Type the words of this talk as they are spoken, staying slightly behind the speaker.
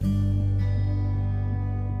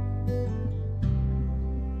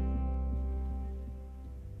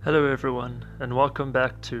Hello everyone, and welcome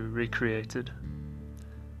back to Recreated.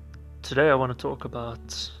 Today I want to talk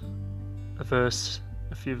about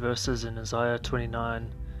a few verses in Isaiah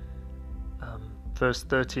 29, verse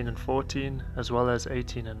 13 and 14, as well as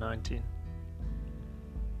 18 and 19.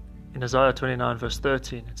 In Isaiah 29 verse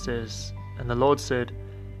 13 it says, "And the Lord said,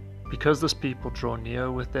 because this people draw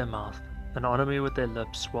near with their mouth, and honor me with their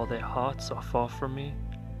lips, while their hearts are far from me,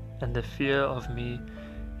 and their fear of me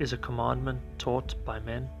is a commandment taught by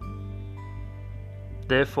men.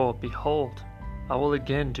 Therefore, behold, I will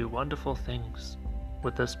again do wonderful things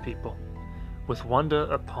with this people, with wonder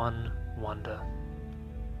upon wonder."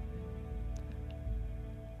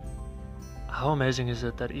 How amazing is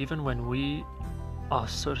it that even when we are,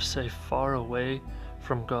 so to say, far away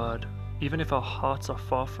from God, even if our hearts are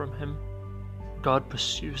far from Him, God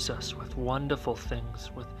pursues us with wonderful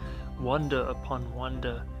things, with wonder upon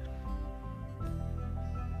wonder.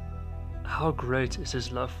 How great is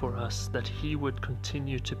His love for us that He would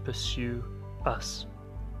continue to pursue us.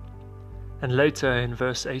 And later in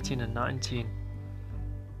verse 18 and 19,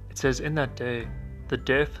 it says, "In that day the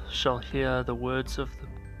deaf shall hear the words of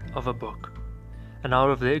a book, and out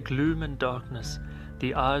of their gloom and darkness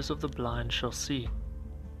the eyes of the blind shall see.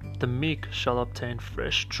 The meek shall obtain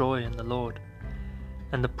fresh joy in the Lord,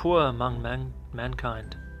 and the poor among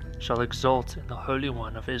mankind shall exult in the Holy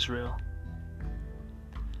One of Israel."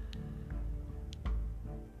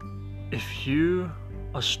 If you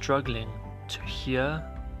are struggling to hear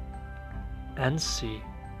and see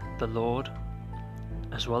the Lord,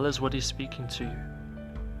 as well as what He's speaking to you,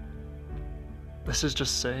 this is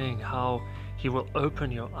just saying how He will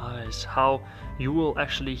open your eyes, how you will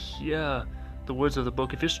actually hear the words of the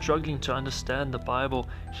book. If you're struggling to understand the Bible,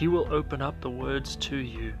 He will open up the words to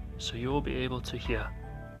you, so you will be able to hear.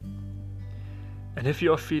 And if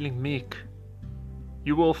you are feeling meek,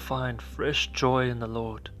 you will find fresh joy in the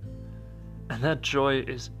Lord. And that joy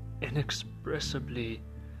is inexpressibly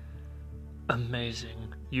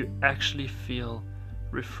amazing. You actually feel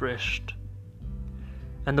refreshed.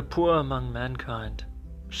 "And the poor among mankind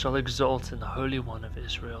shall exult in the Holy One of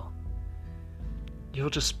Israel." You'll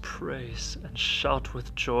just praise and shout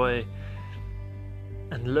with joy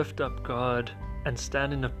and lift up God and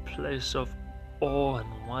stand in a place of awe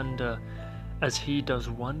and wonder as He does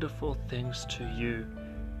wonderful things to you.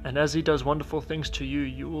 And as He does wonderful things to you,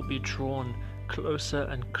 you will be drawn closer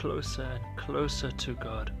and closer and closer to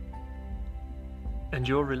God. And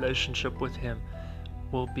your relationship with Him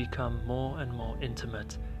will become more and more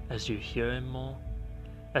intimate as you hear Him more,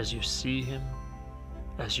 as you see Him,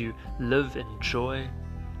 as you live in joy,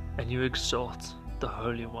 and you exalt the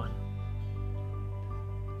Holy One.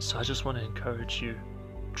 So I just want to encourage you,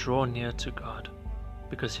 draw near to God,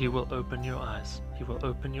 because He will open your eyes, He will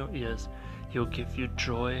open your ears, He'll give you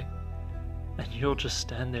joy, and you'll just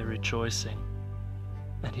stand there rejoicing.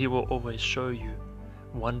 And He will always show you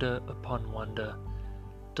wonder upon wonder,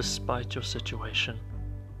 despite your situation.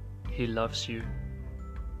 He loves you,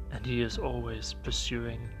 and He is always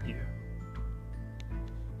pursuing you.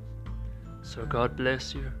 So God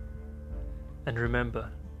bless you, and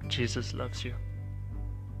remember, Jesus loves you.